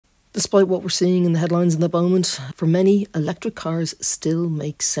Despite what we're seeing in the headlines in the moment, for many, electric cars still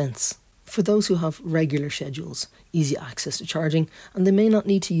make sense. For those who have regular schedules, easy access to charging, and they may not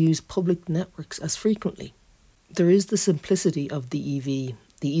need to use public networks as frequently. There is the simplicity of the EV,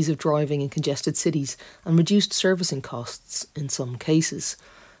 the ease of driving in congested cities, and reduced servicing costs in some cases.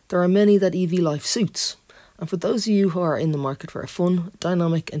 There are many that EV life suits, and for those of you who are in the market for a fun,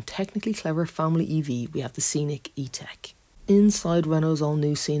 dynamic and technically clever family EV, we have the Scenic E-Tech. Inside Renault's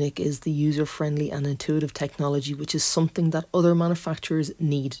all-new Scenic is the user-friendly and intuitive technology, which is something that other manufacturers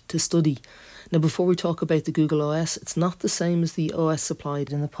need to study. Now, before we talk about the Google OS, it's not the same as the OS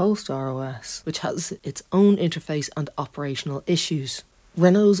supplied in the Polestar OS, which has its own interface and operational issues.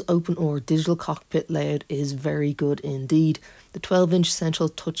 Renault's open-or digital cockpit layout is very good indeed. The 12-inch central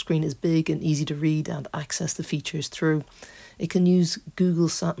touchscreen is big and easy to read and access the features through. It can use Google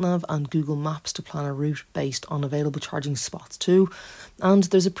SatNav and Google Maps to plan a route based on available charging spots too. And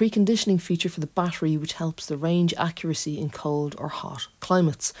there's a preconditioning feature for the battery which helps the range accuracy in cold or hot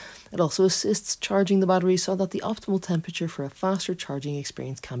climates. It also assists charging the battery so that the optimal temperature for a faster charging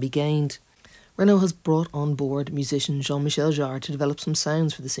experience can be gained. Renault has brought on board musician Jean-Michel Jarre to develop some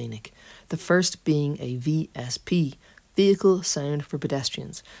sounds for the Scenic, the first being a VSP, Vehicle Sound for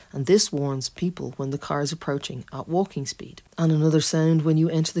Pedestrians, and this warns people when the car is approaching at walking speed. And another sound when you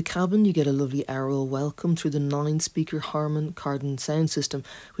enter the cabin, you get a lovely aural welcome through the 9-speaker Harman Kardon sound system,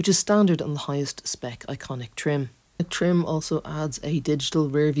 which is standard on the highest spec iconic trim. The trim also adds a digital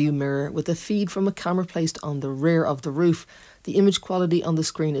rear view mirror with a feed from a camera placed on the rear of the roof. The image quality on the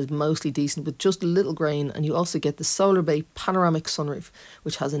screen is mostly decent with just a little grain, and you also get the Solar Bay panoramic sunroof,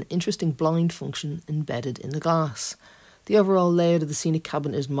 which has an interesting blind function embedded in the glass. The overall layout of the Scenic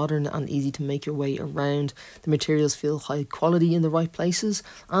cabin is modern and easy to make your way around. The materials feel high quality in the right places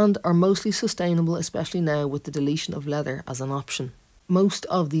and are mostly sustainable, especially now with the deletion of leather as an option. Most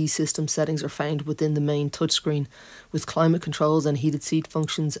of these system settings are found within the main touchscreen, with climate controls and heated seat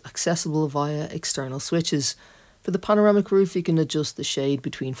functions accessible via external switches. For the panoramic roof, you can adjust the shade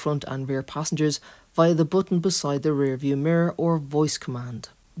between front and rear passengers via the button beside the rear view mirror or voice command.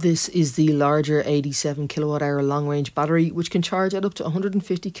 This is the larger 87 kWh long-range battery, which can charge at up to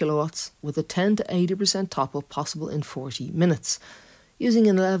 150 kilowatts with a 10 to 80% top-up possible in 40 minutes. Using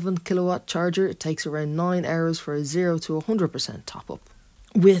an 11 kilowatt charger, it takes around 9 hours for a 0 to 100% top-up.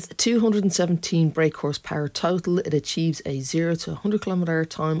 With 217 brake horsepower total, it achieves a 0 to 100 km/h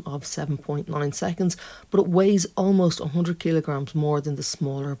time of 7.9 seconds, but it weighs almost 100 kilograms more than the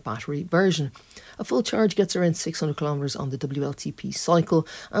smaller battery version. A full charge gets around 600 kilometers on the WLTP cycle,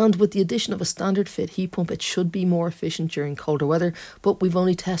 and with the addition of a standard fit heat pump, it should be more efficient during colder weather, but we've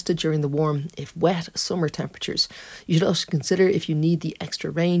only tested during the warm, if wet, summer temperatures. You should also consider if you need the extra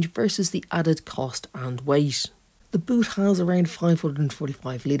range versus the added cost and weight. The boot has around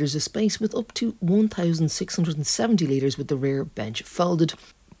 545 litres of space with up to 1,670 litres with the rear bench folded.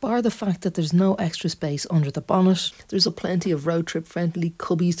 Bar the fact that there's no extra space under the bonnet, there's a plenty of road trip friendly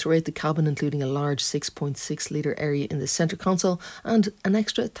cubbies throughout the cabin, including a large 6.6 litre area in the centre console and an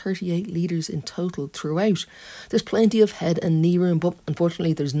extra 38 litres in total throughout. There's plenty of head and knee room, but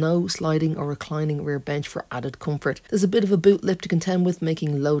unfortunately there's no sliding or reclining rear bench for added comfort. There's a bit of a boot lip to contend with,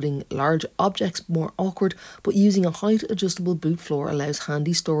 making loading large objects more awkward, but using a height adjustable boot floor allows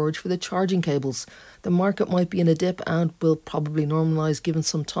handy storage for the charging cables. The market might be in a dip and will probably normalise given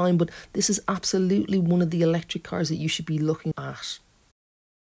some time, but this is absolutely one of the electric cars that you should be looking at.